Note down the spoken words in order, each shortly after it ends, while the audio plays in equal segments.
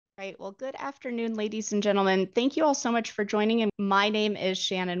Right. Well, good afternoon, ladies and gentlemen. Thank you all so much for joining. And my name is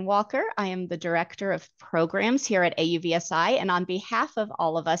Shannon Walker. I am the Director of Programs here at AUVSI. And on behalf of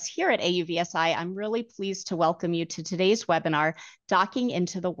all of us here at AUVSI, I'm really pleased to welcome you to today's webinar, Docking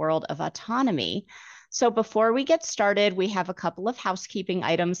into the World of Autonomy. So before we get started, we have a couple of housekeeping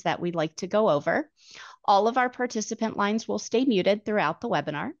items that we'd like to go over. All of our participant lines will stay muted throughout the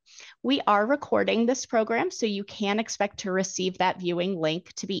webinar. We are recording this program, so you can expect to receive that viewing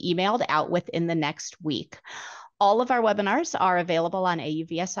link to be emailed out within the next week. All of our webinars are available on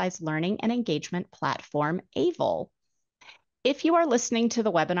AUVSI's learning and engagement platform, AVL. If you are listening to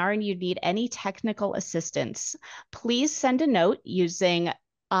the webinar and you need any technical assistance, please send a note using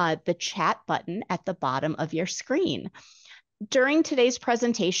the chat button at the bottom of your screen. During today's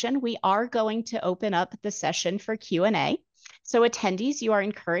presentation, we are going to open up the session for Q&A. So attendees, you are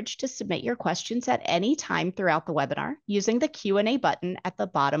encouraged to submit your questions at any time throughout the webinar using the Q&A button at the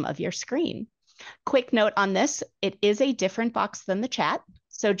bottom of your screen. Quick note on this, it is a different box than the chat.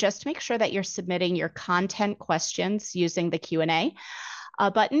 So just make sure that you're submitting your content questions using the Q&A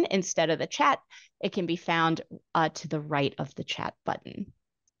button instead of the chat. It can be found to the right of the chat button.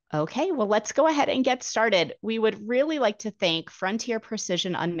 Okay, well, let's go ahead and get started. We would really like to thank Frontier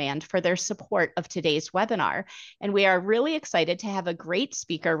Precision Unmanned for their support of today's webinar. And we are really excited to have a great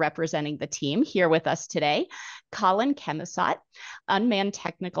speaker representing the team here with us today, Colin Kemisot, Unmanned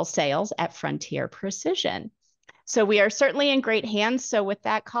Technical Sales at Frontier Precision. So we are certainly in great hands. So with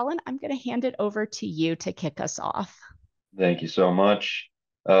that, Colin, I'm going to hand it over to you to kick us off. Thank you so much.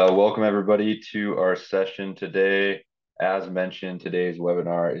 Welcome everybody to our session today. As mentioned, today's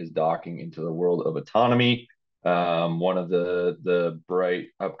webinar is Docking into the World of Autonomy. One of the bright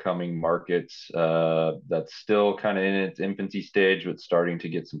upcoming markets that's still kind of in its infancy stage, but starting to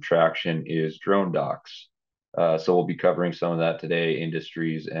get some traction is drone docks. So we'll be covering some of that today,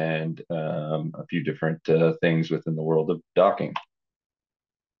 industries and a few different things within the world of docking.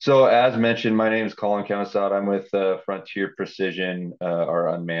 So as mentioned, my name is Colin Kemisot. I'm with Frontier Precision, our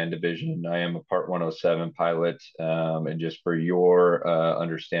unmanned division. I am a Part 107 pilot. And just for your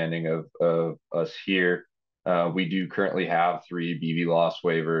understanding of us here, we do currently have 3 BV loss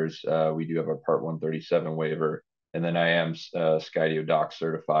waivers. We do have a Part 137 waiver, and then I am Skydio dock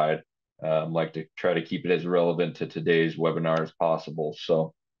certified. Like to try to keep it as relevant to today's webinar as possible.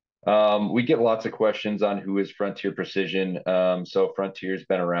 So we get lots of questions on who is Frontier Precision. So Frontier's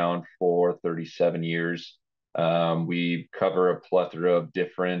been around for 37 years. We cover a plethora of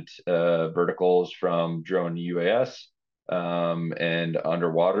different verticals, from drone UAS and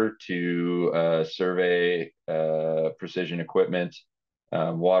underwater to survey, precision equipment,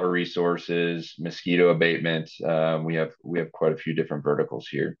 water resources, mosquito abatement. We have quite a few different verticals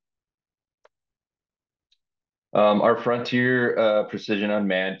here. Our Frontier Precision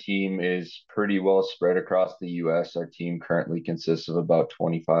Unmanned team is pretty well spread across the U.S. Our team currently consists of about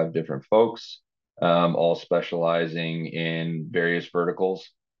 25 different folks, all specializing in various verticals.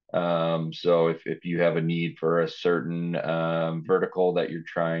 So if you have a need for a certain vertical that you're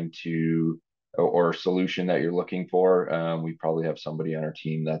trying to, or solution that you're looking for, we probably have somebody on our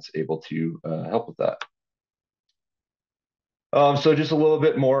team that's able to help with that. So just a little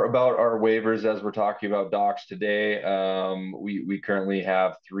bit more about our waivers as we're talking about docks today. We currently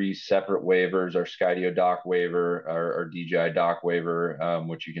have 3 separate waivers: our Skydio dock waiver, our DJI dock waiver,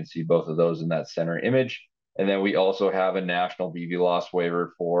 which you can see both of those in that center image. And then we also have a national BV loss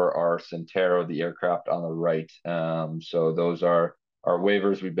waiver for our Centero, the aircraft on the right. So those are our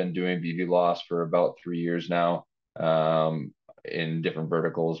waivers. We've been doing BV loss for about 3 years now, in different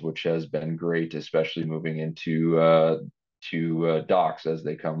verticals, which has been great, especially moving into docks as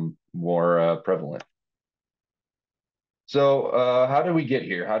they come more prevalent. So how do we get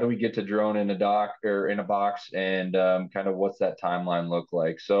here? How do we get to drone in a dock or in a box, and kind of what's that timeline look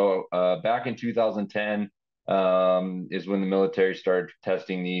like? So back in 2010 is when the military started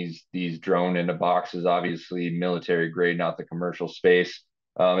testing these drone into boxes, obviously military grade, not the commercial space.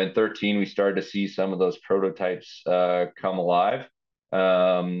 In 13, we started to see some of those prototypes come alive.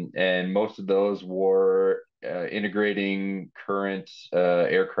 And most of those were integrating current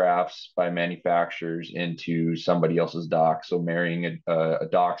aircrafts by manufacturers into somebody else's dock, so marrying a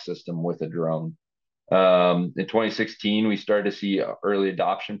dock system with a drone. In 2016, we started to see early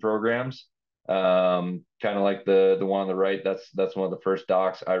adoption programs, kind of like the one on the right. That's one of the first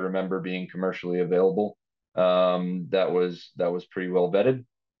docks I remember being commercially available. That was pretty well vetted.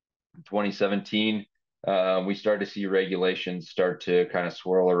 In 2017, we started to see regulations start to kind of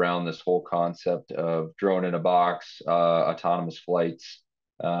swirl around this whole concept of drone in a box, autonomous flights,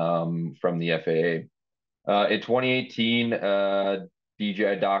 from the FAA. In 2018,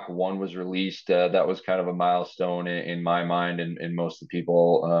 DJI Dock 1 was released, that was kind of a milestone in my mind and most of the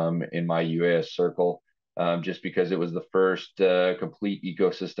people in my UAS circle, just because it was the first complete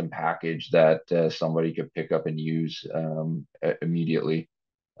ecosystem package that somebody could pick up and use immediately.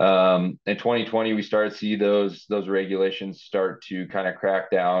 In 2020, we started to see those regulations start to kind of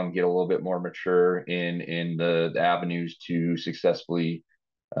crack down, get a little bit more mature in the avenues to successfully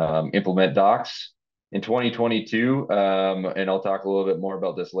implement docks. In 2022, and I'll talk a little bit more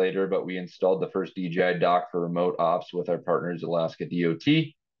about this later, but we installed the first DJI dock for remote ops with our partners, Alaska DOT.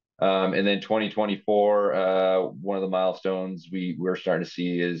 And then 2024, one of the milestones we're starting to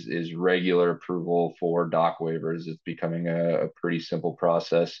see is regular approval for dock waivers. It's becoming a pretty simple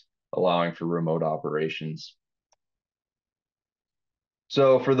process, allowing for remote operations.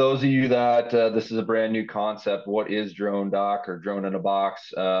 So for those of you that this is a brand new concept, what is Drone Dock or Drone in a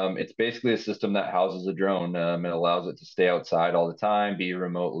Box? It's basically a system that houses a drone. It allows it to stay outside all the time, be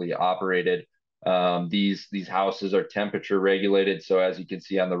remotely operated. These houses are temperature regulated. So as you can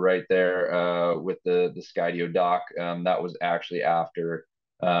see on the right there with the Skydio dock, that was actually after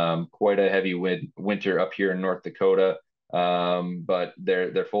quite a heavy winter up here in North Dakota. But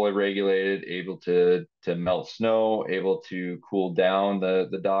they're fully regulated, able to melt snow, able to cool down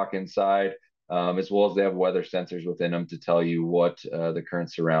the dock inside, as well as they have weather sensors within them to tell you what the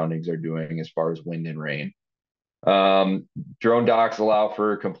current surroundings are doing as far as wind and rain. Drone docks allow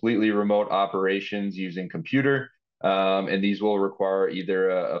for completely remote operations using computer, and these will require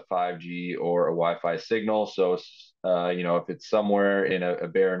either a 5G or a Wi-Fi signal. So, if it's somewhere in a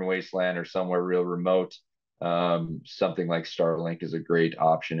barren wasteland or somewhere real remote, something like Starlink is a great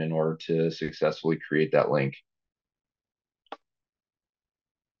option in order to successfully create that link.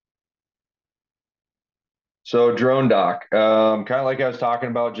 So drone dock, kind of like I was talking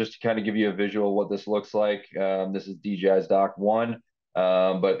about, just to kind of give you a visual of what this looks like. This is DJI's Dock 1,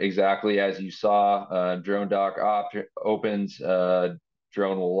 but exactly as you saw, drone dock opens, drone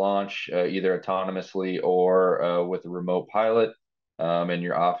will launch either autonomously or with a remote pilot, and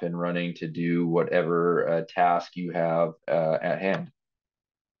you're off and running to do whatever task you have at hand.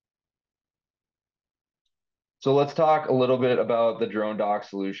 So let's talk a little bit about the drone dock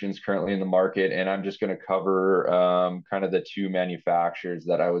solutions currently in the market, and I'm just going to cover kind of the two manufacturers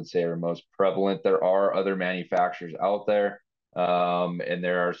that I would say are most prevalent. There are other manufacturers out there, and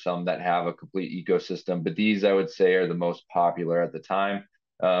there are some that have a complete ecosystem, but these I would say are the most popular at the time.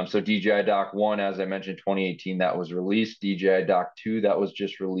 So DJI Dock 1, as I mentioned, 2018, that was released. DJI Dock 2, that was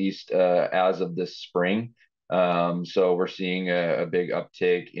just released as of this spring. So we're seeing a big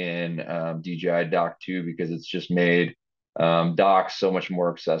uptick in DJI Dock 2 because it's just made docks so much more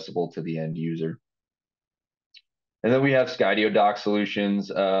accessible to the end user. And then we have Skydio Dock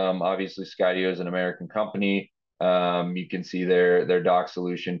Solutions. Obviously, Skydio is an American company. You can see their dock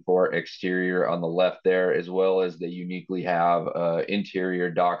solution for exterior on the left there, as well as they uniquely have an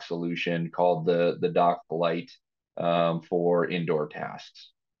interior dock solution called the Dock Lite for indoor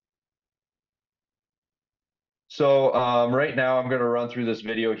tasks. So right now I'm going to run through this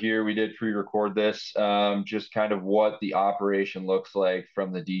video here. We did pre-record this, just kind of what the operation looks like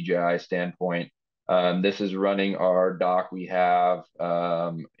from the DJI standpoint. This is running our dock we have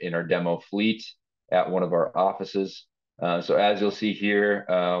in our demo fleet at one of our offices. So as you'll see here,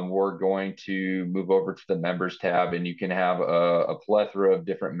 we're going to move over to the members tab, and you can have a plethora of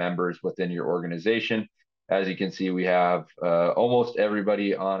different members within your organization. As you can see, we have almost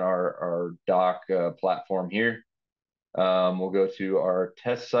everybody on our dock platform here. We'll go to our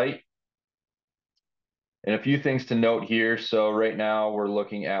test site. And a few things to note here. So right now we're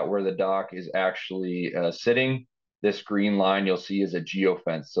looking at where the dock is actually sitting. This green line you'll see is a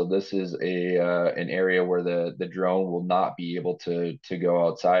geofence. So this is an area where the drone will not be able to go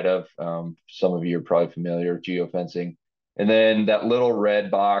outside of. Some of you are probably familiar with geofencing. And then that little red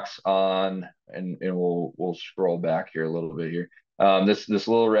box on, and we'll scroll back here a little bit here. This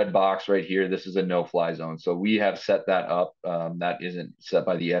little red box right here, this is a no-fly zone. So we have set that up. That isn't set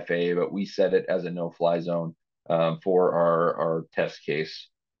by the FAA, but we set it as a no-fly zone for our test case.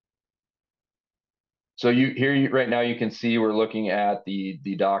 So right now you can see we're looking at the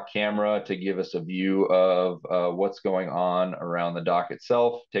dock camera to give us a view of what's going on around the dock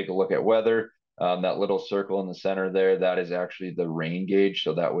itself. Take a look at weather. That little circle in the center there, that is actually the rain gauge.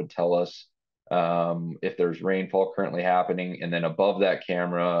 So that would tell us if there's rainfall currently happening. And then above that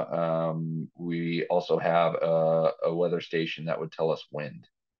camera, we also have a weather station that would tell us wind.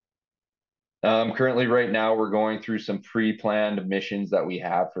 Currently, right now, we're going through some pre-planned missions that we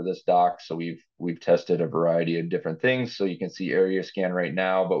have for this dock. So we've tested a variety of different things. So you can see area scan right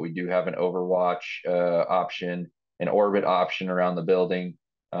now, but we do have an Overwatch option an orbit option around the building.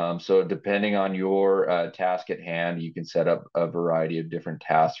 So depending on your task at hand, you can set up a variety of different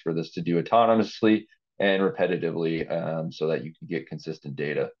tasks for this to do autonomously and repetitively, so that you can get consistent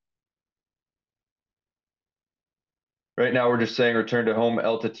data. Right now, we're just saying return to home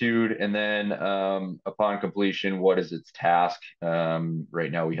altitude, and then upon completion, what is its task?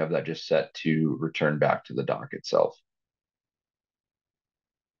 Right now, we have that just set to return back to the dock itself.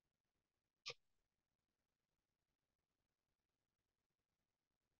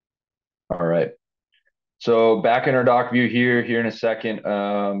 All right. So back in our dock view here in a second,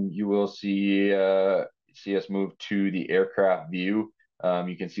 you will see us move to the aircraft view.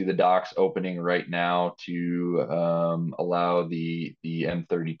 You can see the docks opening right now to allow the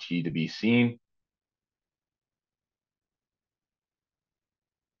M30T to be seen.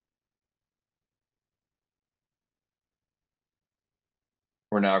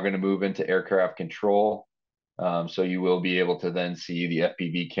 We're now going to move into aircraft control. So you will be able to then see the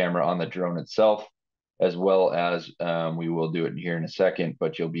FPV camera on the drone itself, as well as we will do it here in a second,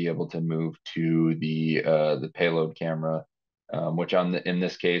 but you'll be able to move to the payload camera, which in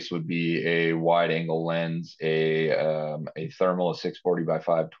this case would be a wide angle lens, a thermal, a 640 by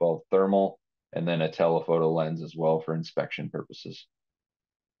 512 thermal, and then a telephoto lens as well for inspection purposes.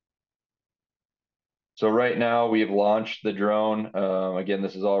 So right now we have launched the drone. Again,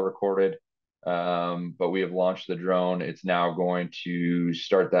 this is all recorded, but we have launched the drone. It's now going to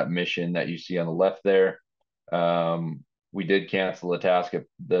start that mission that you see on the left there. We did cancel the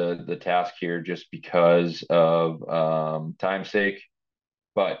task here just because of time's sake.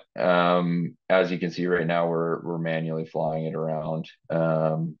 But as you can see right now, we're manually flying it around,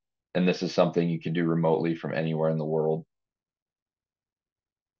 and this is something you can do remotely from anywhere in the world.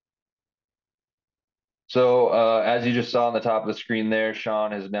 So as you just saw on the top of the screen there,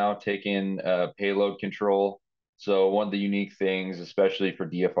 Sean has now taken payload control. So one of the unique things, especially for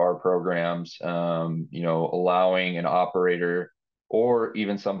DFR programs, allowing an operator or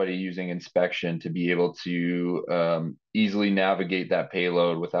even somebody using inspection to be able to easily navigate that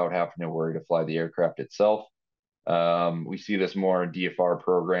payload without having to worry to fly the aircraft itself. We see this more in DFR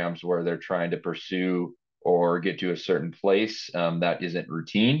programs where they're trying to pursue or get to a certain place that isn't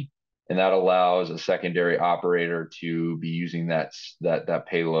routine, and that allows a secondary operator to be using that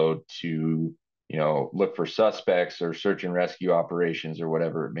payload to look for suspects or search and rescue operations or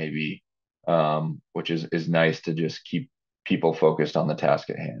whatever it may be, which is nice to just keep people focused on the task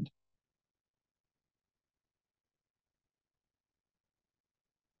at hand.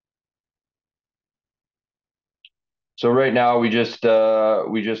 So right now we just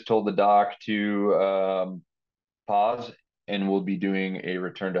told the doc to pause, and we'll be doing a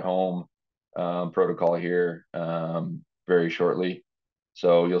return to home protocol here very shortly.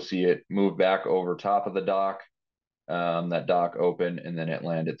 So you'll see it move back over top of the dock, that dock open, and then it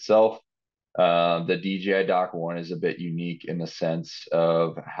land itself. The DJI Dock 1 is a bit unique in the sense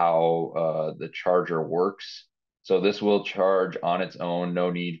of how the charger works. So this will charge on its own,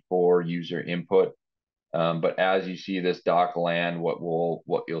 no need for user input. But as you see this dock land, what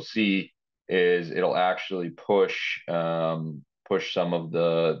you'll see is it'll actually push some of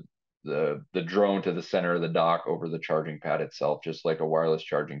the drone to the center of the dock over the charging pad itself, just like a wireless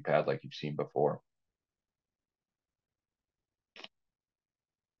charging pad like you've seen before.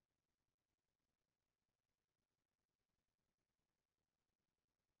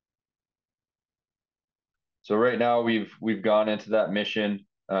 So right now we've gone into that mission.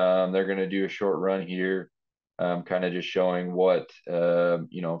 They're going to do a short run here, kind of just showing what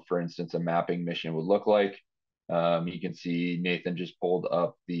for instance, a mapping mission would look like. You can see Nathan just pulled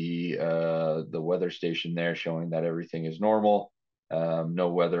up the weather station there, showing that everything is normal. No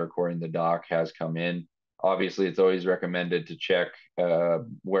weather according to the dock has come in. Obviously, it's always recommended to check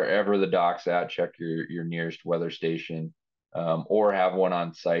wherever the dock's at, check your nearest weather station, or have one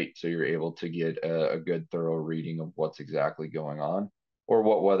on site so you're able to get a good thorough reading of what's exactly going on or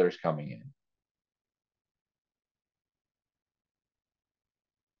what weather's coming in.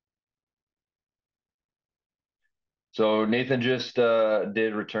 So Nathan just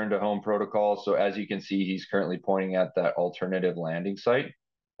did return to home protocol. So as you can see, he's currently pointing at that alternative landing site.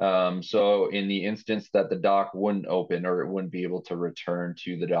 So in the instance that the dock wouldn't open or it wouldn't be able to return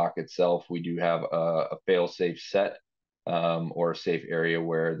to the dock itself, we do have a fail-safe set, or a safe area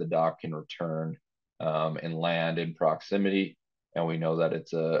where the dock can return and land in proximity. And we know that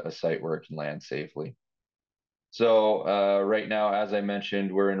it's a site where it can land safely. So right now, as I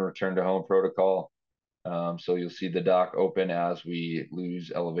mentioned, we're in return to home protocol. So you'll see the dock open as we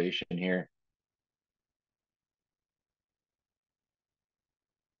lose elevation here.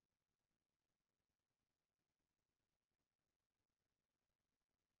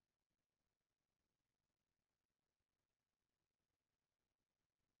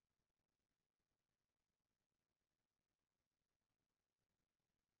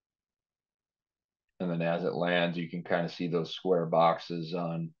 And then as it lands, you can kind of see those square boxes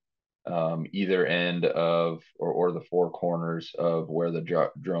on either end of or the four corners of where the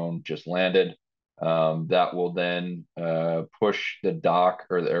drone just landed. That will then push the dock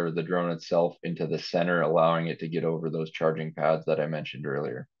or the drone itself into the center, allowing it to get over those charging pads that I mentioned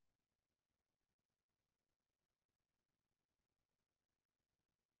earlier.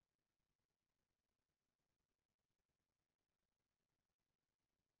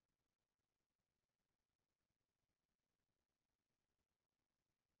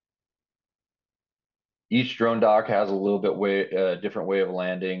 Each drone dock has a little bit different way of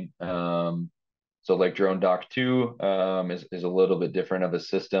landing. So like drone dock 2 is a little bit different of a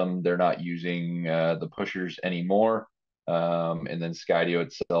system. They're not using the pushers anymore. And then Skydio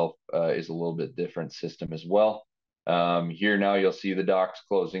itself is a little bit different system as well. Here now you'll see the docks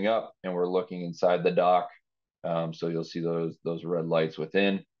closing up and we're looking inside the dock. So you'll see those red lights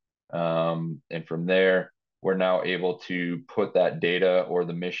within. And from there, we're now able to put that data or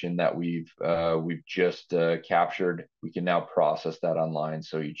the mission that we've just captured. We can now process that online.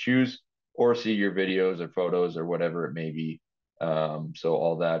 So you choose or see your videos or photos or whatever it may be. So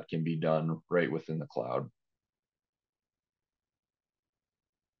all that can be done right within the cloud.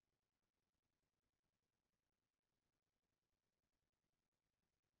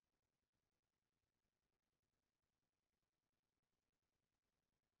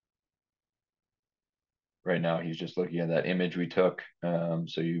 Right now he's just looking at that image we took.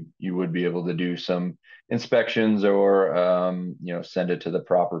 So you would be able to do some inspections or send it to the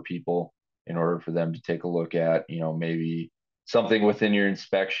proper people in order for them to take a look at, maybe something within your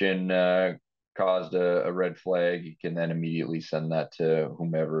inspection caused a red flag. You can then immediately send that to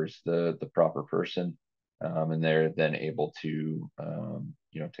whomever is the proper person, and they're then able to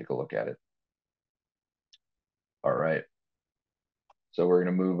take a look at it. All right. So we're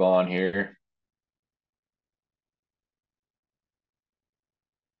going to move on here.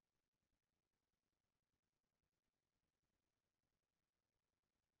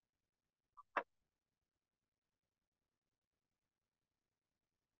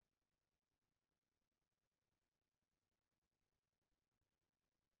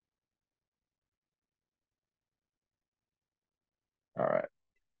 All right.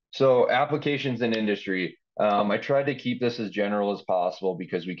 So applications in industry. I tried to keep this as general as possible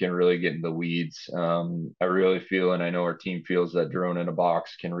because we can really get in the weeds. I really feel, and I know our team feels, that drone in a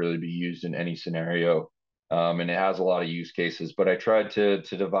box can really be used in any scenario, and it has a lot of use cases. But I tried to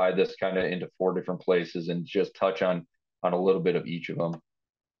divide this kind of into four different places and just touch on a little bit of each of them.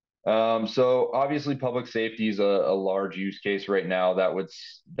 So obviously public safety is a large use case right now.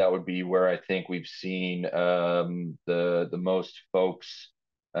 That would be where I think we've seen the most folks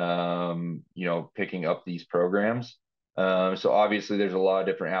picking up these programs. So obviously there's a lot of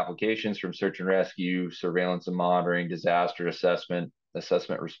different applications from search and rescue, surveillance and monitoring, disaster assessment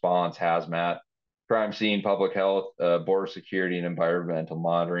response, hazmat, crime scene, public health, border security, and environmental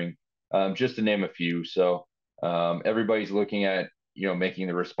monitoring, just to name a few. So everybody's looking at making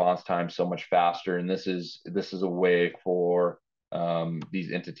the response time so much faster, and this is a way for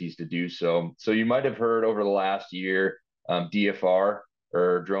these entities to do so. So you might have heard over the last year, DFR,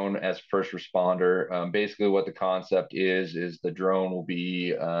 or drone as first responder. Basically what the concept is the drone will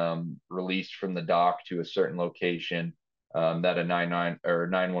be released from the dock to a certain location that a 99 or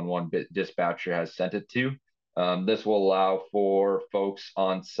 911 dispatcher has sent it to. This will allow for folks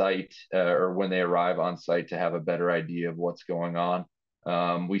on site or when they arrive on site to have a better idea of what's going on.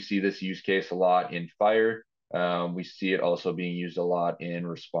 We see this use case a lot in fire. We see it also being used a lot in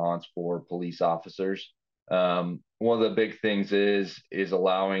response for police officers. One of the big things is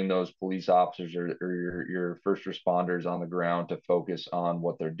allowing those police officers or your first responders on the ground to focus on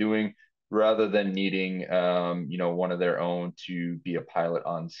what they're doing rather than needing one of their own to be a pilot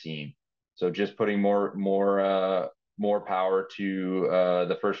on scene. So just putting more power to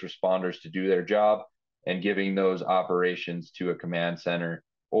the first responders to do their job and giving those operations to a command center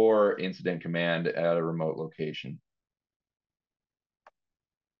or incident command at a remote location.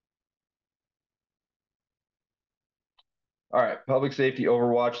 All right, public safety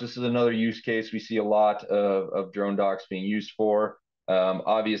overwatch. This is another use case we see a lot of drone docks being used for.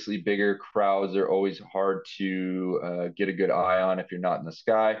 Obviously, bigger crowds are always hard to get a good eye on if you're not in the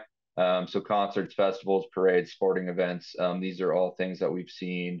sky. So concerts, festivals, parades, sporting events, these are all things that we've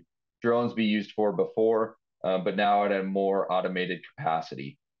seen drones be used for before, but now at a more automated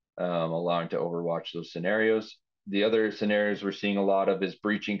capacity, allowing to overwatch those scenarios. The other scenarios we're seeing a lot of is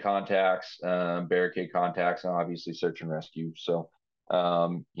breaching contacts, barricade contacts, and obviously search and rescue. So,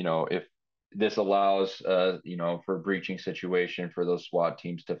 if this allows, for a breaching situation for those SWAT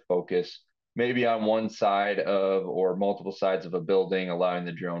teams to focus maybe on one side of or multiple sides of a building, allowing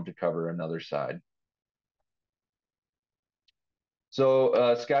the drone to cover another side. So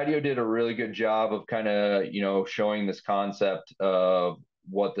Skydio did a really good job of kind of, showing this concept of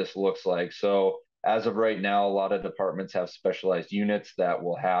what this looks like. So as of right now, a lot of departments have specialized units that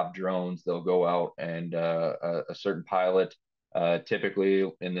will have drones. They'll go out and a certain pilot,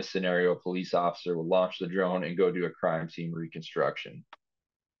 typically in this scenario, a police officer will launch the drone and go do a crime scene reconstruction.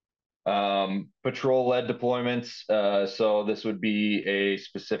 Patrol-led deployments. So this would be a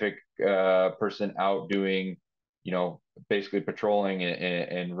specific person out doing, basically patrolling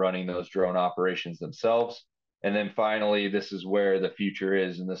and running those drone operations themselves. And then finally, this is where the future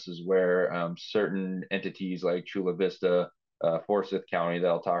is, and this is where certain entities like Chula Vista, Forsyth County, that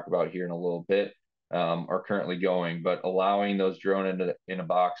I'll talk about here in a little bit, are currently going. But allowing those drone in a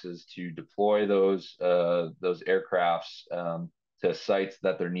boxes to deploy those aircrafts to sites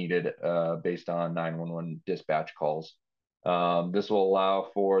that they're needed based on 911 dispatch calls. This will allow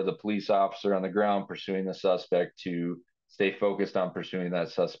for the police officer on the ground pursuing the suspect to stay focused on pursuing that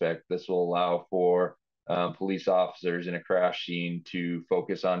suspect. This will allow for police officers in a crash scene to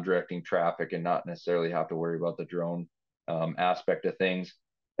focus on directing traffic and not necessarily have to worry about the drone aspect of things,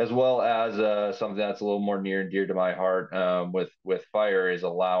 as well as something that's a little more near and dear to my heart with fire is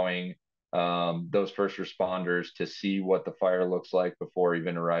allowing those first responders to see what the fire looks like before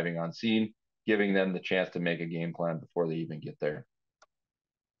even arriving on scene, giving them the chance to make a game plan before they even get there.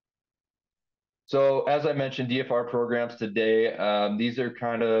 So as I mentioned, DFR programs today, these are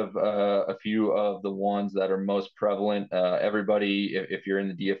kind of a few of the ones that are most prevalent. Everybody, if you're in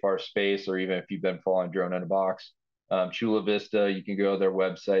the DFR space, or even if you've been following Drone in a Box, Chula Vista, you can go to their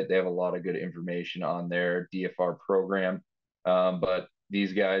website. They have a lot of good information on their DFR program. But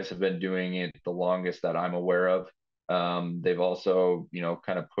these guys have been doing it the longest that I'm aware of. They've also,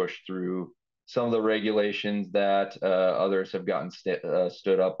 kind of pushed through some of the regulations that others have gotten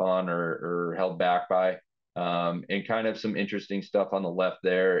stood up on or held back by. And kind of some interesting stuff on the left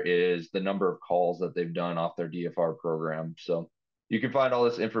there is the number of calls that they've done off their DFR program. So you can find all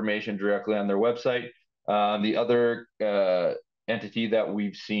this information directly on their website. The other entity that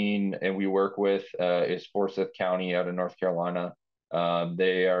we've seen and we work with is Forsyth County out of North Carolina.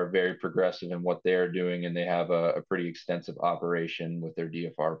 They are very progressive in what they're doing, and they have a pretty extensive operation with their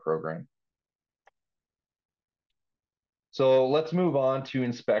DFR program. So let's move on to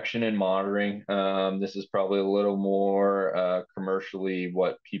inspection and monitoring. This is probably a little more commercially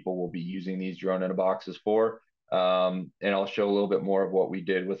what people will be using these drone in a boxes for. And I'll show a little bit more of what we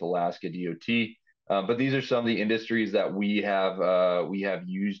did with Alaska DOT. But these are some of the industries that we have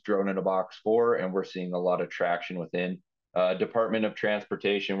used drone in a box for, and we're seeing a lot of traction within. Department of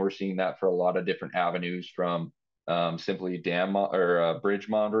Transportation, we're seeing that for a lot of different avenues, from simply bridge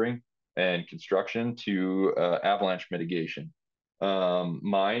monitoring and construction to avalanche mitigation.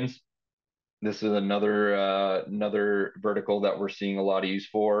 Mines, this is another vertical that we're seeing a lot of use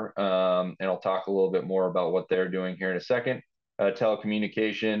for, and I'll talk a little bit more about what they're doing here in a second.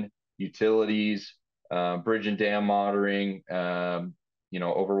 Telecommunication, utilities, bridge and dam monitoring,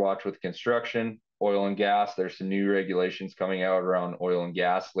 overwatch with construction, oil and gas. There's some new regulations coming out around oil and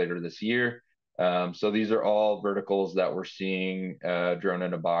gas later this year. So these are all verticals that we're seeing drone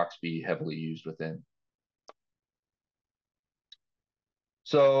in a box be heavily used within.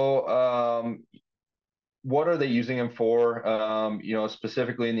 So what are they using them for?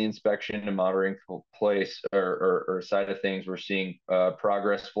 Specifically in the inspection and monitoring place or side of things, we're seeing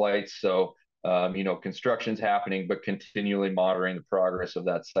progress flights. So, construction's happening, but continually monitoring the progress of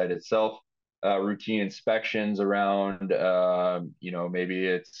that site itself. Routine inspections around, maybe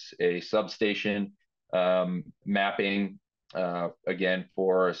it's a substation, mapping, again,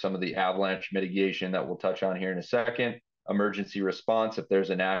 for some of the avalanche mitigation that we'll touch on here in a second. Emergency response if there's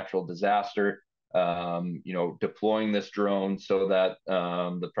a natural disaster. Deploying this drone so that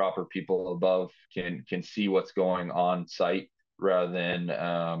the proper people above can see what's going on site rather than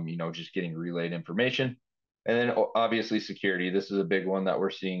just getting relayed information. And then obviously security. This is a big one that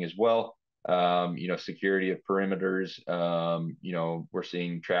we're seeing as well. Security of perimeters. We're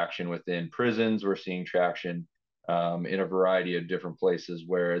seeing traction within prisons. We're seeing traction in a variety of different places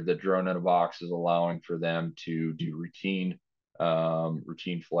where the drone in a box is allowing for them to do routine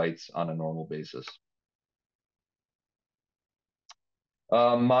flights on a normal basis.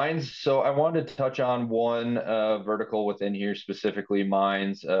 Mines. So I wanted to touch on one vertical within here, specifically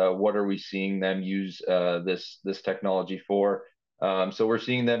mines. What are we seeing them use this technology for? So we're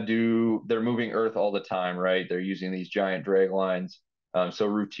seeing them they're moving earth all the time, right? They're using these giant drag lines. So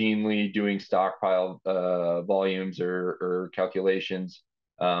routinely doing stockpile volumes or calculations.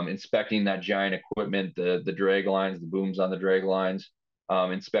 inspecting that giant equipment, the drag lines, the booms on the drag lines,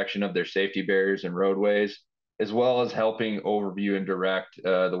 inspection of their safety barriers and roadways, as well as helping overview and direct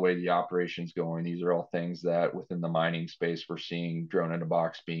the way the operation's going. These are all things that within the mining space we're seeing drone in a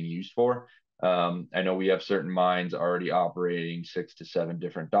box being used for. I know we have certain mines already operating 6 to 7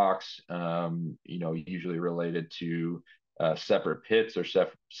 different docks, usually related to separate pits or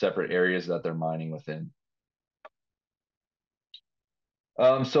separate areas that they're mining within.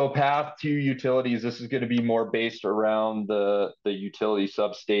 So path to utilities, this is going to be more based around the utility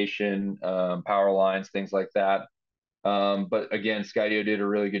substation, power lines, things like that. But again, Skydio did a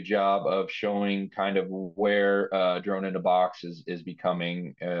really good job of showing kind of where drone in a box is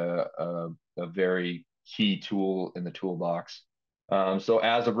becoming a very key tool in the toolbox. So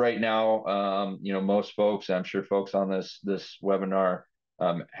as of right now, most folks, I'm sure folks on this webinar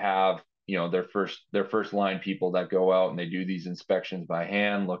have their first line people that go out and they do these inspections by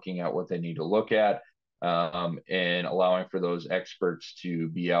hand, looking at what they need to look at, and allowing for those experts to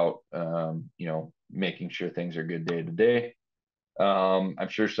be out, making sure things are good day to day. I'm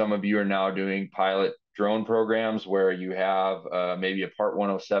sure some of you are now doing pilot drone programs where you have maybe a Part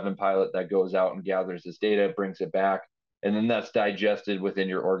 107 pilot that goes out and gathers this data, brings it back, and then that's digested within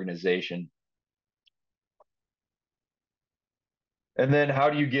your organization. And then how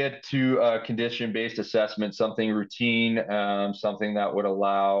do you get to condition-based assessment, something routine, something that would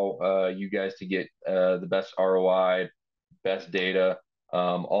allow you guys to get the best ROI, best data,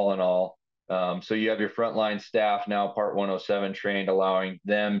 all in all. So you have your frontline staff now Part 107 trained, allowing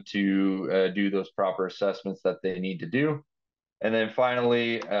them to do those proper assessments that they need to do. And then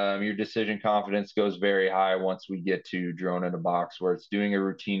finally, your decision confidence goes very high once we get to drone in a box, where it's doing a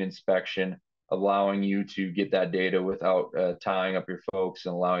routine inspection, allowing you to get that data without tying up your folks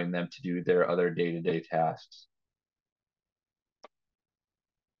and allowing them to do their other day-to-day tasks.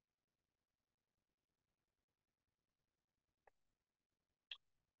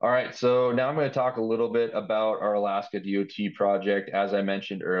 All right, so now I'm going to talk a little bit about our Alaska DOT project. As I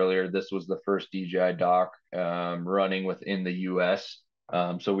mentioned earlier, this was the first DJI dock running within the U.S.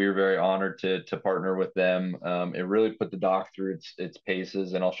 So we were very honored to partner with them. It really put the dock through its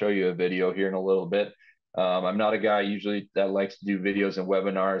paces, and I'll show you a video here in a little bit. I'm not a guy usually that likes to do videos and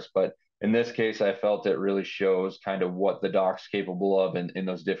webinars, but in this case, I felt it really shows kind of what the dock's capable of in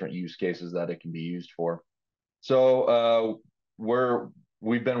those different use cases that it can be used for. So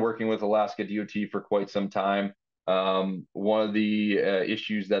we've been working with Alaska DOT for quite some time. One of the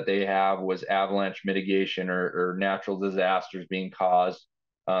issues that they have was avalanche mitigation or natural disasters being caused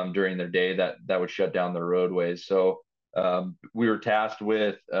during their day that would shut down the roadways. So we were tasked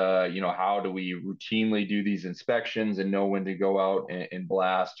with, how do we routinely do these inspections and know when to go out and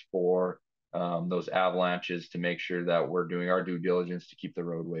blast for those avalanches to make sure that we're doing our due diligence to keep the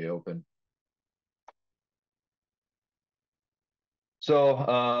roadway open.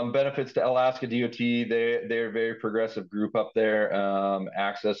 So benefits to Alaska DOT, they're a very progressive group up there,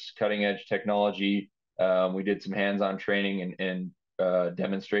 access cutting edge technology. We did some hands-on training and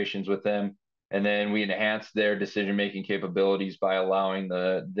demonstrations with them. And then we enhanced their decision-making capabilities by allowing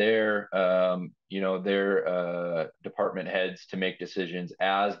their department heads to make decisions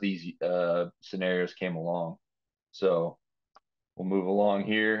as these scenarios came along. So we'll move along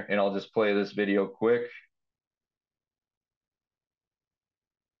here and I'll just play this video quick.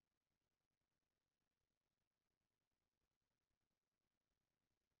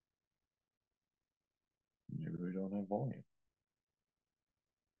 Maybe we don't have volume.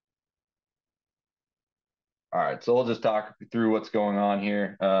 All right, so we'll just talk through what's going on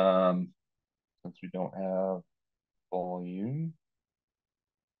here. Since we don't have volume.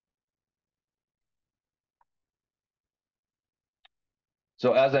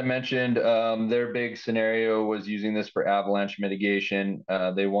 So as I mentioned, their big scenario was using this for avalanche mitigation.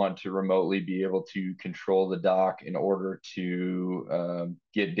 They want to remotely be able to control the dock in order to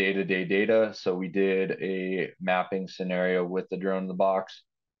get day-to-day data. So we did a mapping scenario with the drone in the box.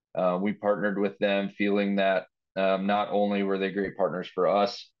 We partnered with them, feeling that not only were they great partners for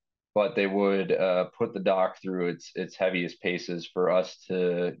us, but they would put the dock through its heaviest paces for us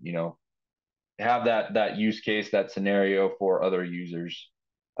to, have that use case, that scenario for other users.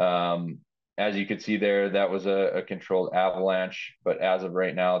 As you could see there, that was a controlled avalanche, but as of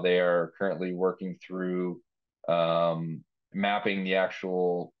right now, they are currently working through mapping the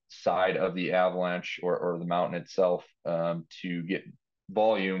actual side of the avalanche or the mountain itself to get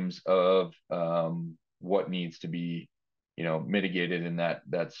volumes of what needs to be, mitigated in that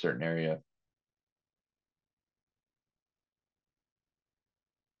certain area.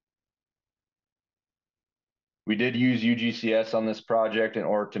 We did use UGCS on this project in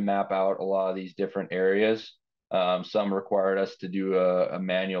order to map out a lot of these different areas. Some required us to do a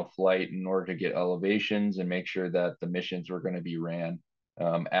manual flight in order to get elevations and make sure that the missions were going to be ran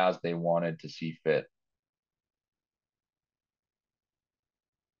as they wanted to see fit.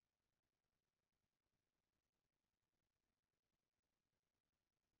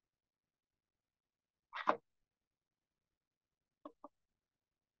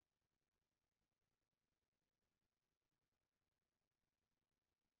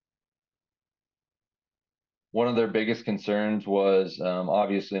 One of their biggest concerns was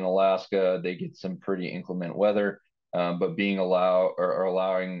obviously in Alaska, they get some pretty inclement weather, but being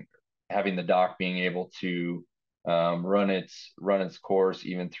allowing having the dock being able to run its course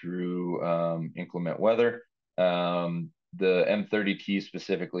even through inclement weather. The M30T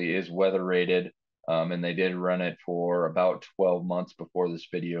specifically is weather rated, and they did run it for about 12 months before this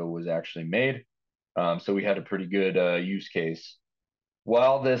video was actually made. So we had a pretty good use case.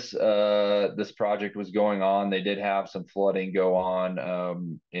 While this project was going on, they did have some flooding go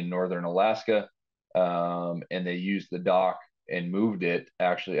on in northern Alaska, and they used the dock and moved it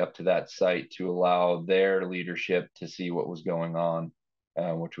actually up to that site to allow their leadership to see what was going on,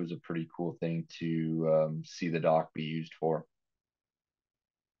 which was a pretty cool thing to see the dock be used for.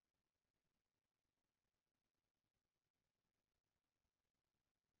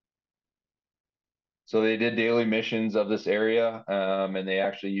 So they did daily missions of this area, and they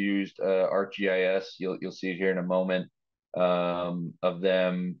actually used ArcGIS. You'll see it here in a moment of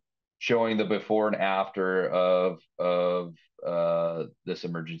them showing the before and after of this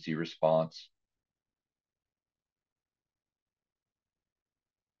emergency response.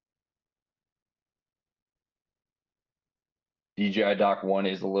 DJI Dock 1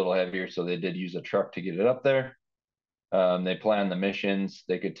 is a little heavier, so they did use a truck to get it up there. They planned the missions.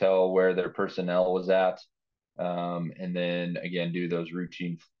 They could tell where their personnel was at. And then again, do those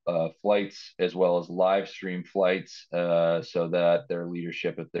routine flights as well as live stream flights so that their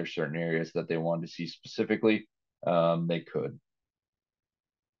leadership, if there's certain areas that they wanted to see specifically, they could.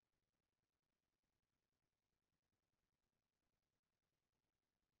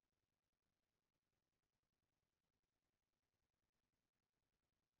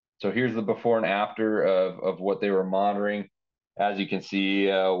 So here's the before and after of what they were monitoring. As you can see,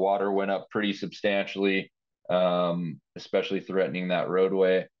 water went up pretty substantially, especially threatening that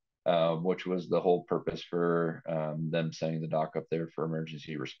roadway, which was the whole purpose for them sending the dock up there for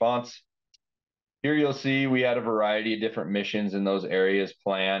emergency response. Here you'll see we had a variety of different missions in those areas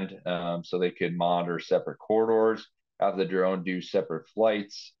planned, so they could monitor separate corridors, have the drone do separate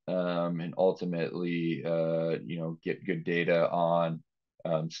flights, and ultimately, get good data on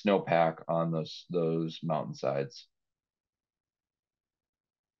snowpack on those mountainsides.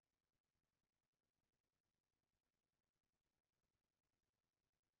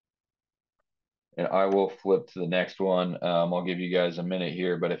 And I will flip to the next one. I'll give you guys a minute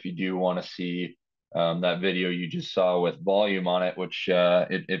here, but if you do want to see that video you just saw with volume on it, which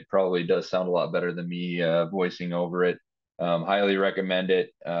it probably does sound a lot better than me voicing over it, highly recommend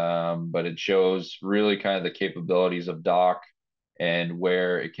it. But it shows really kind of the capabilities of Dock and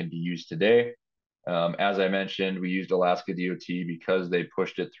where it can be used today. As I mentioned, we used Alaska DOT because they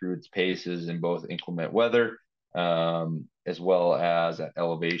pushed it through its paces in both inclement weather as well as at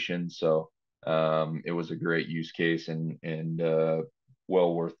elevation. So it was a great use case and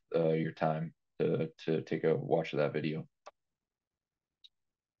well worth your time to take a watch of that video.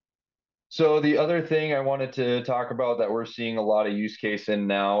 So the other thing I wanted to talk about that we're seeing a lot of use case in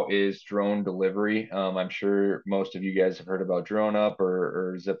now is drone delivery. I'm sure most of you guys have heard about DroneUp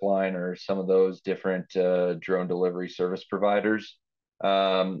or Zipline or some of those different drone delivery service providers.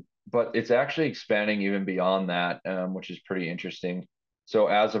 But it's actually expanding even beyond that, which is pretty interesting. So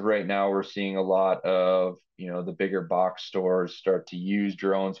as of right now, we're seeing a lot of, the bigger box stores start to use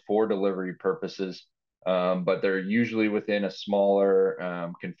drones for delivery purposes. But they're usually within a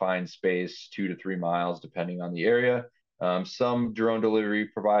smaller confined space, 2 to 3 miles, depending on the area. Some drone delivery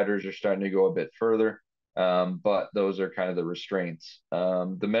providers are starting to go a bit further, but those are kind of the restraints.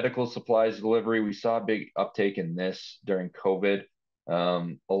 The medical supplies delivery, we saw a big uptake in this during COVID,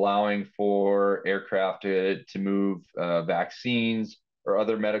 allowing for aircraft to move vaccines or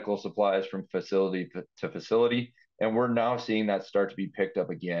other medical supplies from facility to facility. And we're now seeing that start to be picked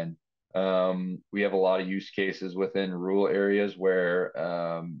up again. We have a lot of use cases within rural areas where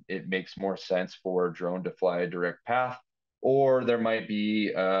it makes more sense for a drone to fly a direct path, or there might be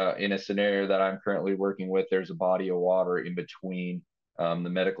in a scenario that I'm currently working with, there's a body of water in between the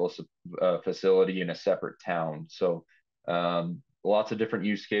medical facility in a separate town. So lots of different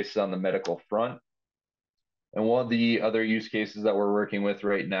use cases on the medical front. And one of the other use cases that we're working with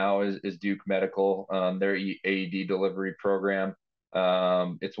right now is Duke Medical, their AED delivery program.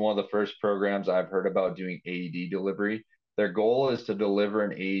 It's one of the first programs I've heard about doing AED delivery. Their goal is to deliver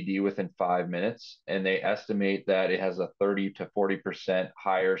an AED within 5 minutes, and they estimate that it has a 30 to 40%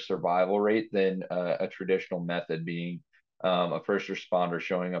 higher survival rate than a traditional method, being a first responder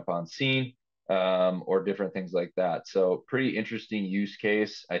showing up on scene, or different things like that. So pretty interesting use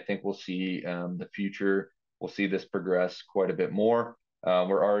case. I think we'll see the future. We'll see this progress quite a bit more.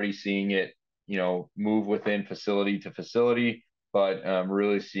 We're already seeing it, move within facility to facility, but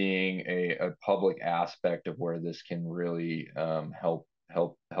really seeing a public aspect of where this can really help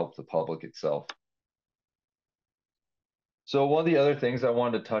the public itself. So one of the other things I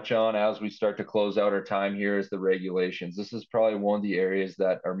wanted to touch on as we start to close out our time here is the regulations. This is probably one of the areas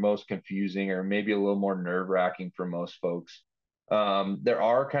that are most confusing or maybe a little more nerve-wracking for most folks. There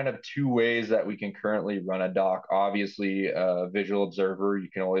are kind of two ways that we can currently run a dock. Obviously, a visual observer, you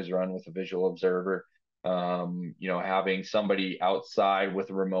can always run with a visual observer. Having somebody outside with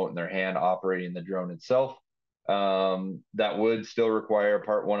a remote in their hand operating the drone itself. That would still require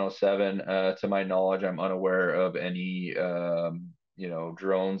Part 107. To my knowledge, I'm unaware of any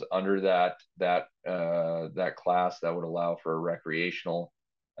drones under that class that would allow for a recreational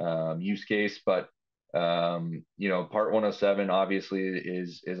use case. But Part 107 obviously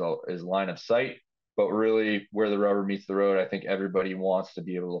is line of sight. But really, where the rubber meets the road, I think everybody wants to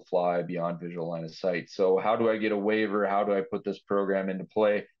be able to fly beyond visual line of sight. So how do I get a waiver? How do I put this program into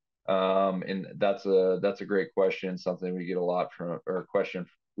play? And that's a great question, something we get a lot from, or a question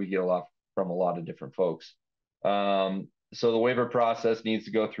we get a lot from a lot of different folks. So the waiver process needs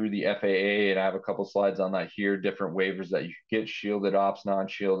to go through the FAA, and I have a couple slides on that here, different waivers that you get: shielded ops,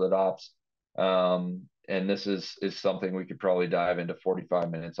 non-shielded ops. And this is something we could probably dive into 45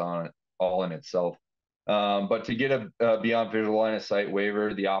 minutes on it all in itself. But to get a beyond visual line of sight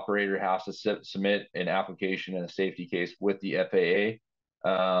waiver, the operator has to submit an application and a safety case with the FAA.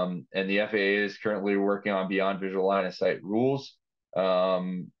 And the FAA is currently working on beyond visual line of sight rules.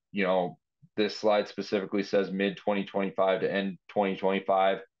 This slide specifically says mid 2025 to end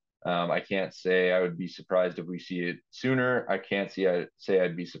 2025. I can't say I would be surprised if we see it sooner. I can't say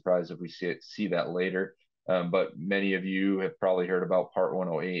I'd be surprised if we see that later. But many of you have probably heard about Part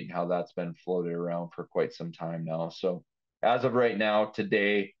 108 and how that's been floated around for quite some time now. So as of right now,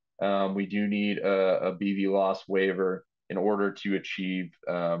 today, we do need a BVLOS waiver in order to achieve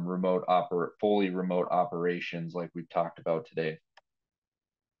fully remote operations like we've talked about today.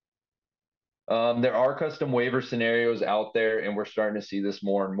 There are custom waiver scenarios out there, and we're starting to see this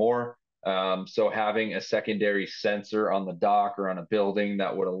more and more. So having a secondary sensor on the dock or on a building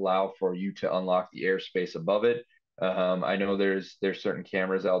that would allow for you to unlock the airspace above it. I know there's certain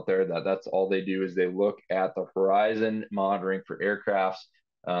cameras out there that's all they do is they look at the horizon, monitoring for aircrafts.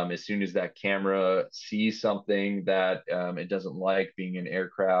 As soon as that camera sees something that it doesn't like, being an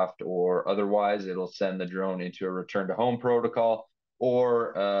aircraft or otherwise, it'll send the drone into a return to home protocol,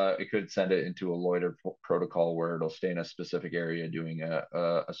 or it could send it into a loiter protocol where it'll stay in a specific area doing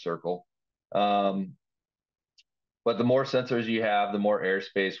a circle. But the more sensors you have, the more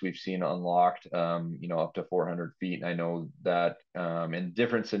airspace we've seen unlocked, up to 400 feet. And I know that in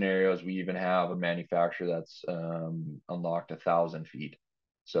different scenarios, we even have a manufacturer that's unlocked 1,000 feet.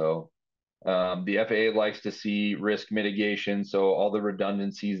 So the FAA likes to see risk mitigation. So all the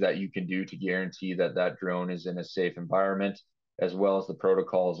redundancies that you can do to guarantee that that drone is in a safe environment, as well as the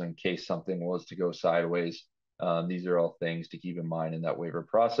protocols in case something was to go sideways. These are all things to keep in mind in that waiver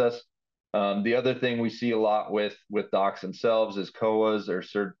process. The other thing we see a lot with docs themselves is COAs,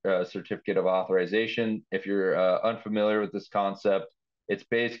 or Certificate of Authorization. If you're unfamiliar with this concept, it's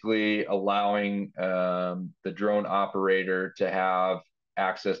basically allowing the drone operator to have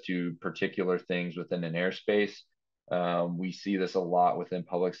access to particular things within an airspace. We see this a lot within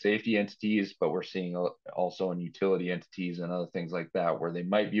public safety entities, but we're seeing also in utility entities and other things like that, where they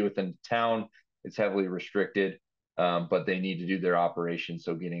might be within town, it's heavily restricted, but they need to do their operation.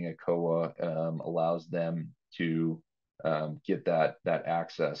 So getting a COA allows them to get that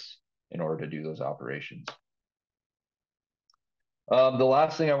access in order to do those operations. The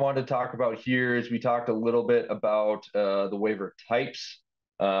last thing I wanted to talk about here is we talked a little bit about the waiver types.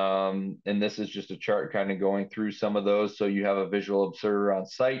 And this is just a chart kind of going through some of those. So you have a visual observer on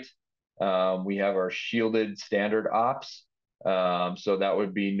site. We have our shielded standard ops. So that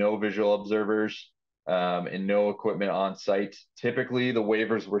would be no visual observers and no equipment on site. Typically, the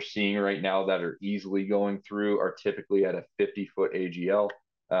waivers we're seeing right now that are easily going through are typically at a 50-foot AGL.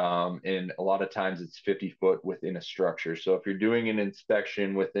 And a lot of times it's 50 foot within a structure. So if you're doing an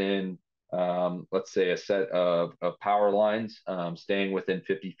inspection within let's say a set of power lines, staying within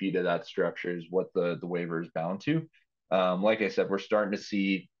 50 feet of that structure is what the waiver is bound to. Like I said, we're starting to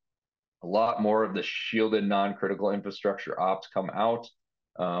see a lot more of the shielded non-critical infrastructure ops come out,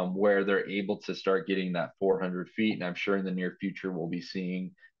 where they're able to start getting that 400 feet. And I'm sure in the near future, we'll be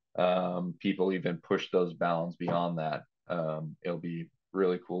seeing people even push those bounds beyond that. It'll be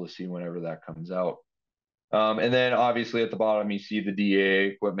really cool to see whenever that comes out. And then obviously at the bottom, you see the DA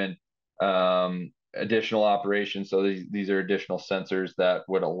equipment, additional operations. So these are additional sensors that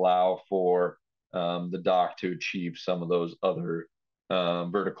would allow for the dock to achieve some of those other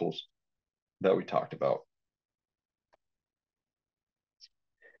verticals that we talked about.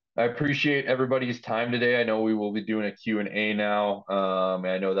 I appreciate everybody's time today. I know we will be doing a Q&A now. And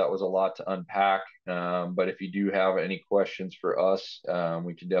I know that was a lot to unpack. But if you do have any questions for us,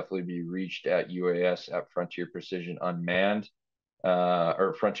 we can definitely be reached at UAS at Frontier Precision Unmanned,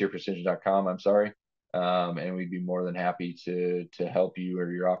 or frontierprecision.com, I'm sorry. And we'd be more than happy to help you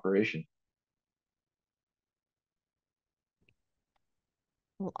or your operation.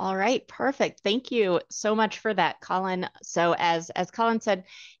 All right, perfect. Thank you so much for that, Colin. So as Colin said,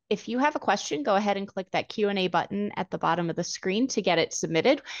 if you have a question, go ahead and click that Q&A button at the bottom of the screen to get it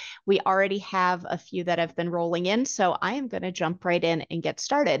submitted. We already have a few that have been rolling in, so I am going to jump right in and get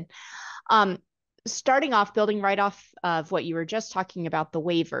started. Starting off, building right off of what you were just talking about, the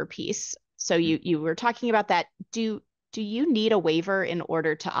waiver piece. So you were talking about that. Do you need a waiver in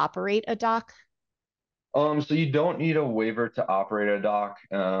order to operate a dock? So you don't need a waiver to operate a dock,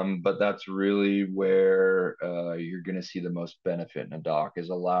 but that's really where you're going to see the most benefit in a dock is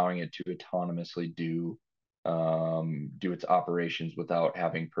allowing it to autonomously do its operations without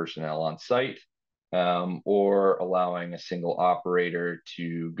having personnel on site, or allowing a single operator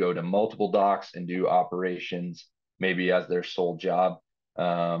to go to multiple docks and do operations maybe as their sole job.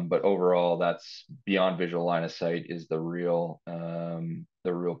 But overall, that's beyond visual line of sight is the real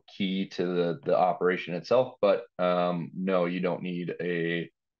key to the operation itself. But no, you don't need a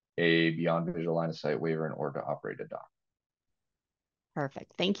beyond visual line of sight waiver in order to operate a dock.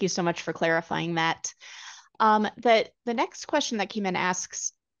 Perfect. Thank you so much for clarifying that. The next question that came in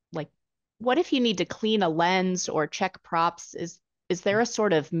asks, like, what if you need to clean a lens or check props? Is there a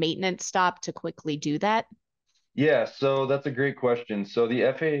sort of maintenance stop to quickly do that? Yeah, so that's a great question. So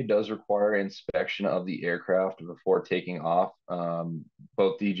the FAA does require inspection of the aircraft before taking off.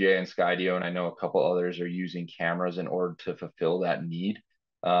 Both DJI and Skydio, and I know a couple others, are using cameras in order to fulfill that need.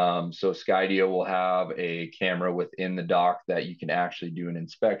 So Skydio will have a camera within the dock that you can actually do an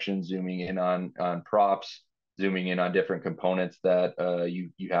inspection, zooming in on props, zooming in on different components that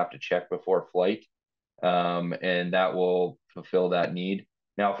you have to check before flight, and that will fulfill that need.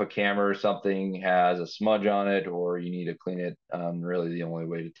 Now, if a camera or something has a smudge on it or you need to clean it, really the only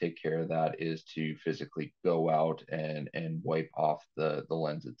way to take care of that is to physically go out and wipe off the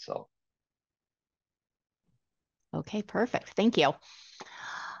lens itself. Okay, perfect. Thank you.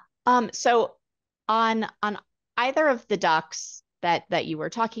 So on either of the docks that you were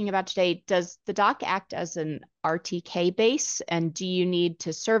talking about today, does the dock act as an RTK base? And do you need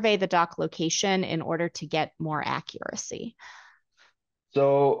to survey the dock location in order to get more accuracy?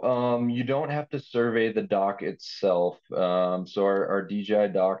 So you don't have to survey the dock itself. So our DJI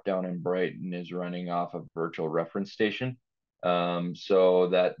dock down in Brighton is running off a virtual reference station. So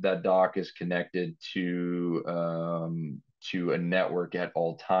that dock is connected to a network at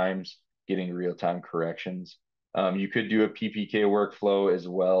all times, getting real-time corrections. You could do a PPK workflow as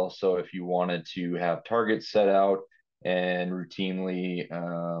well. So if you wanted to have targets set out and routinely,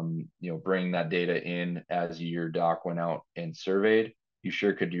 bring that data in as your dock went out and surveyed, you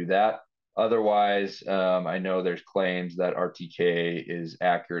sure could do that. Otherwise, I know there's claims that RTK is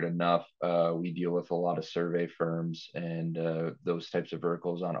accurate enough. We deal with a lot of survey firms and those types of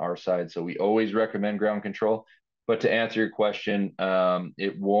verticals on our side, so we always recommend ground control. But to answer your question,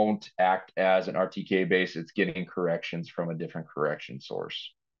 it won't act as an RTK base. It's getting corrections from a different correction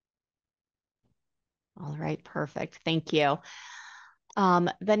source. All right, perfect. Thank you.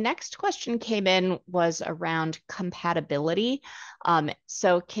 The next question came in was around compatibility.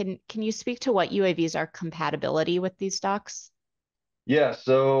 So can you speak to what UAVs are compatibility with these docks? Yeah,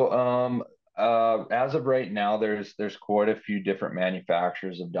 so as of right now, there's quite a few different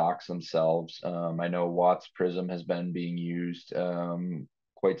manufacturers of docks themselves. I know Watts Prism has been being used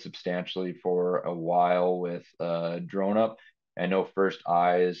quite substantially for a while with Drone Up. I know First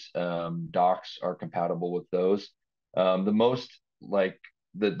Eyes docks are compatible with those. The most like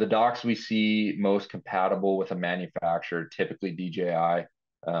the docks we see most compatible with a manufacturer, typically DJI.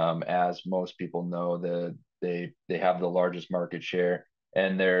 As most people know, they have the largest market share.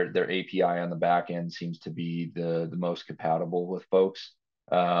 and their API on the back end seems to be the most compatible with folks.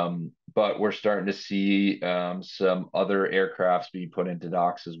 But we're starting to see some other aircrafts being put into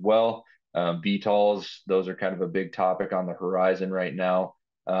docks as well. VTOLs, those are kind of a big topic on the horizon right now.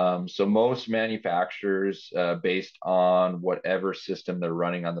 So most manufacturers, based on whatever system they're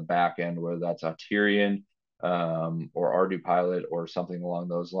running on the back end, whether that's Auterion or ArduPilot or something along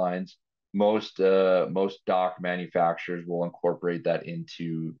those lines, most dock manufacturers will incorporate that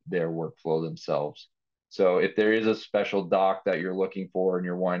into their workflow themselves. So if there is a special dock that you're looking for and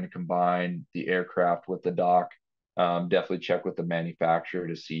you're wanting to combine the aircraft with the dock, definitely check with the manufacturer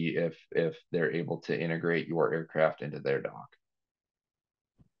to see if they're able to integrate your aircraft into their dock.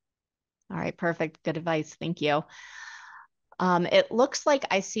 All right, perfect. Good advice. Thank you. It looks like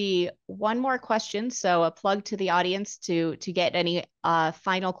I see one more question, so a plug to the audience to get any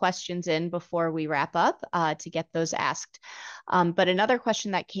final questions in before we wrap up to get those asked. But another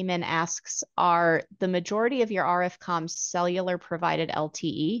question that came in asks, are the majority of your RF comms cellular provided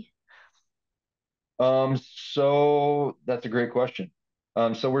LTE? So that's a great question.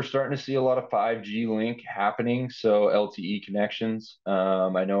 So we're starting to see a lot of 5G link happening, so LTE connections.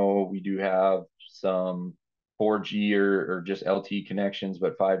 I know we do have some 4G or just LTE connections,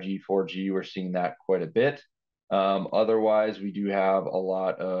 but 5G, 4G, we're seeing that quite a bit. Otherwise, we do have a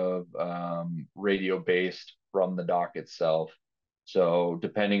lot of radio based from the dock itself. So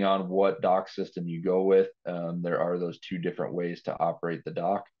depending on what dock system you go with, there are those two different ways to operate the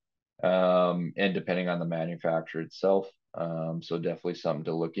dock, and depending on the manufacturer itself. So definitely something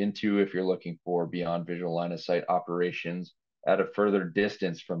to look into if you're looking for beyond visual line of sight operations at a further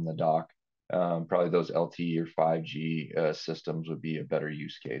distance from the dock. Probably those LTE or 5G systems would be a better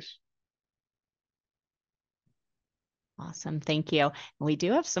use case. Awesome. Thank you. We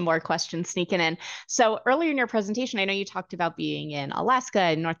do have some more questions sneaking in. So earlier in your presentation, I know you talked about being in Alaska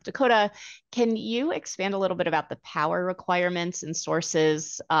and North Dakota. Can you expand a little bit about the power requirements and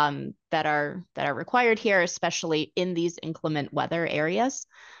sources that are required here, especially in these inclement weather areas?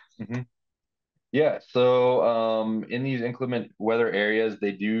 Mm-hmm. Yeah, so in these inclement weather areas,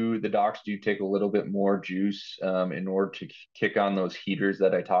 the docks do take a little bit more juice in order to kick on those heaters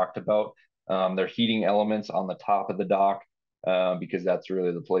that I talked about. They're heating elements on the top of the dock because that's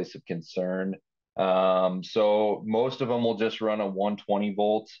really the place of concern. So most of them will just run a 120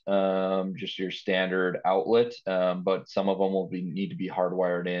 volt, just your standard outlet, but some of them will need to be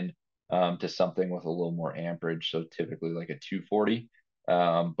hardwired in to something with a little more amperage. So typically like a 240.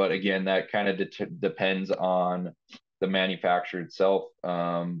 But again, that kind of depends on the manufacturer itself.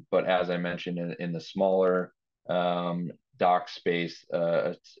 But as I mentioned, in the smaller dock space,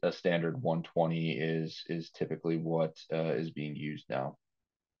 a standard 120 is typically what is being used now.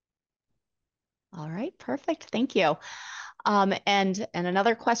 All right, perfect. Thank you. And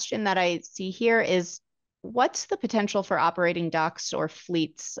another question that I see here is, what's the potential for operating docks or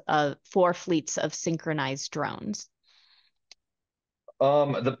fleets of synchronized drones?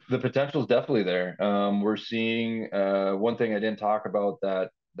 The potential is definitely there. We're seeing one thing I didn't talk about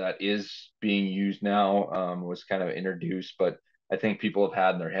that is being used now, was kind of introduced, but I think people have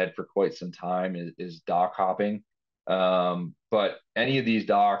had in their head for quite some time is dock hopping. But any of these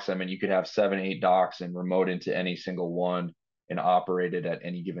docks, I mean, you could have 7, 8 docks and remote into any single one and operate it at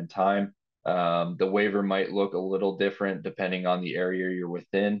any given time. The waiver might look a little different depending on the area you're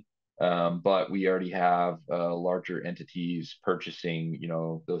within. But we already have larger entities purchasing,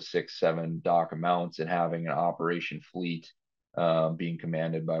 those 6, 7 dock amounts and having an operation fleet being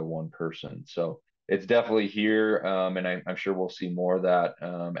commanded by one person. So it's definitely here, and I'm sure we'll see more of that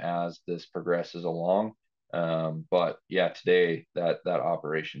as this progresses along. But yeah, today that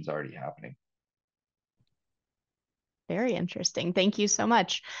operation's already happening. Very interesting. Thank you so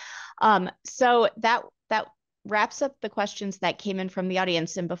much. So that wraps up the questions that came in from the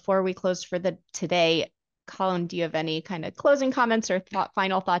audience. And before we close for today, Colin, do you have any kind of closing comments or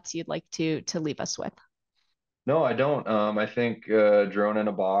final thoughts you'd like to leave us with? No, I don't. I think drone in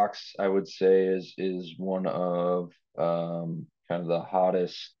a box, I would say, is one of kind of the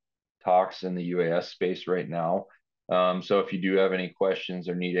hottest talks in the UAS space right now. So if you do have any questions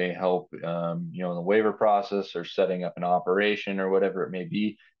or need any help, in the waiver process or setting up an operation or whatever it may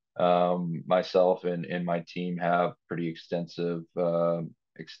be, myself and my team have pretty extensive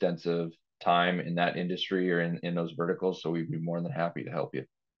time in that industry or in those verticals. So we'd be more than happy to help you.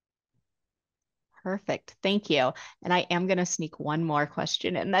 Perfect. Thank you. And I am going to sneak one more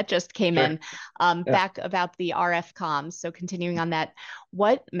question in that just came Sure. in Yeah. back about the RF comms. So continuing on that,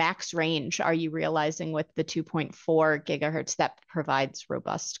 what max range are you realizing with the 2.4 gigahertz that provides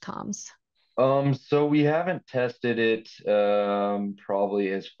robust comms? So we haven't tested it probably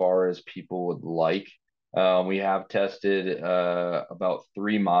as far as people would like. We have tested about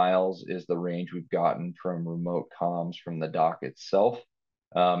 3 miles is the range we've gotten from remote comms from the dock itself.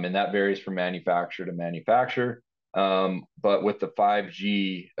 And that varies from manufacturer to manufacturer. But with the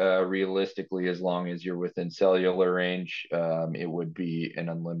 5G, realistically, as long as you're within cellular range, it would be an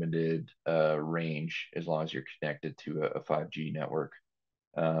unlimited range as long as you're connected to a 5G network.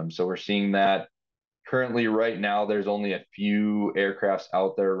 So we're seeing that currently right now. There's only a few aircrafts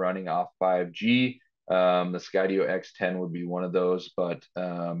out there running off 5G. The Skydio X10 would be one of those, but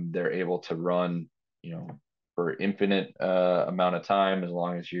they're able to run, for infinite amount of time as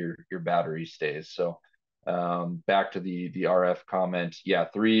long as your battery stays. So back to the RF comment, yeah,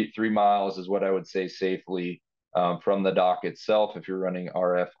 3 miles is what I would say safely from the dock itself if you're running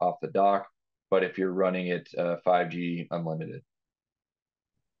RF off the dock, but if you're running it 5G unlimited.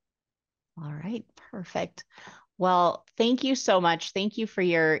 All right, perfect. Well, thank you so much. Thank you for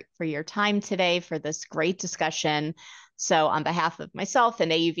your time today for this great discussion. So on behalf of myself and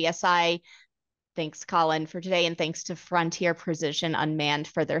AUVSI, thanks, Colin, for today, and thanks to Frontier Precision Unmanned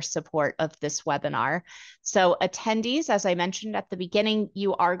for their support of this webinar. So attendees, as I mentioned at the beginning,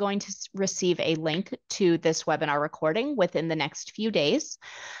 you are going to receive a link to this webinar recording within the next few days.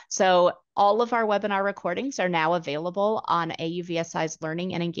 So all of our webinar recordings are now available on AUVSI's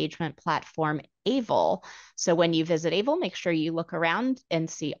learning and engagement platform, Able. So when you visit Able, make sure you look around and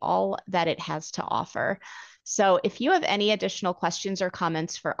see all that it has to offer. So if you have any additional questions or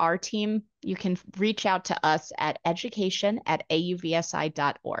comments for our team, you can reach out to us at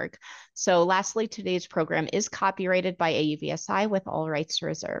education@auvsi.org. So lastly, today's program is copyrighted by AUVSI with all rights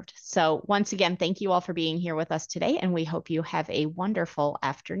reserved. So once again, thank you all for being here with us today, and we hope you have a wonderful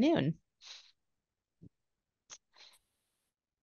afternoon.